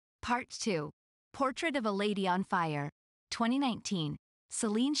Part 2. Portrait of a Lady on Fire. 2019.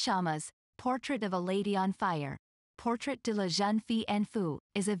 Céline Sciamma's Portrait of a Lady on Fire, Portrait de la jeune fille en feu,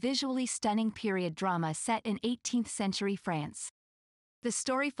 is a visually stunning period drama set in 18th century France. The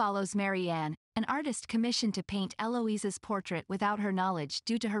story follows Marianne, an artist commissioned to paint Eloise's portrait without her knowledge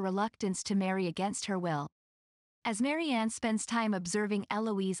due to her reluctance to marry against her will. As Marianne spends time observing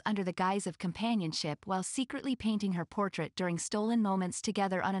Eloise under the guise of companionship while secretly painting her portrait during stolen moments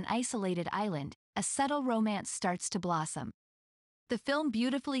together on an isolated island, a subtle romance starts to blossom. The film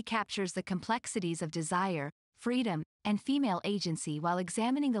beautifully captures the complexities of desire, freedom, and female agency while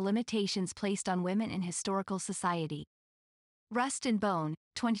examining the limitations placed on women in historical society. Rust and Bone,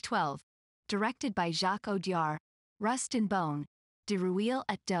 2012. Directed by Jacques Audiard, Rust and Bone, De Ruelle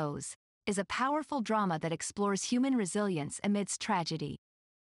et Dose, is a powerful drama that explores human resilience amidst tragedy.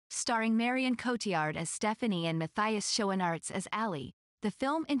 Starring Marion Cotillard as Stephanie and Matthias Schoenaerts as Ali, the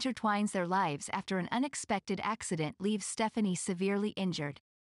film intertwines their lives after an unexpected accident leaves Stephanie severely injured.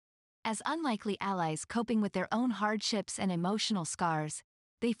 As unlikely allies coping with their own hardships and emotional scars,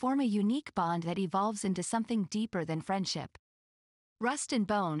 they form a unique bond that evolves into something deeper than friendship. Rust and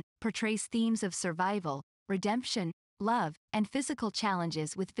Bone portrays themes of survival, redemption, love, and physical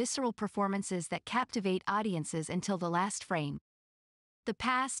challenges with visceral performances that captivate audiences until the last frame. The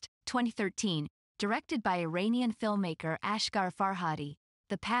Past, 2013, directed by Iranian filmmaker Asghar Farhadi,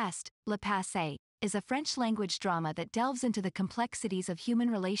 The Past, Le Passé, is a French-language drama that delves into the complexities of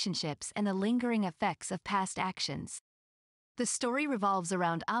human relationships and the lingering effects of past actions. The story revolves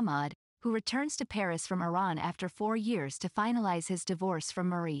around Ahmad, who returns to Paris from Iran after 4 years to finalize his divorce from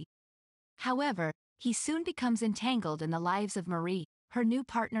Marie. However, he soon becomes entangled in the lives of Marie, her new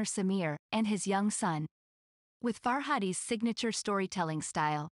partner Samir, and his young son. With Farhadi's signature storytelling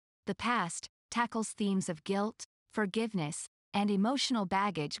style, The Past tackles themes of guilt, forgiveness, and emotional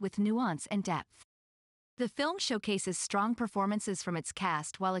baggage with nuance and depth. The film showcases strong performances from its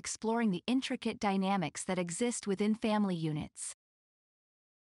cast while exploring the intricate dynamics that exist within family units.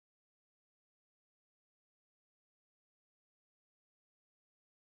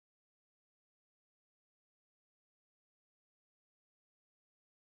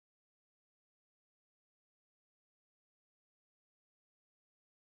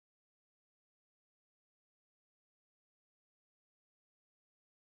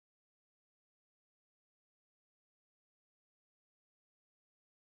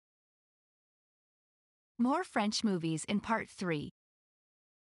 More French movies in Part 3.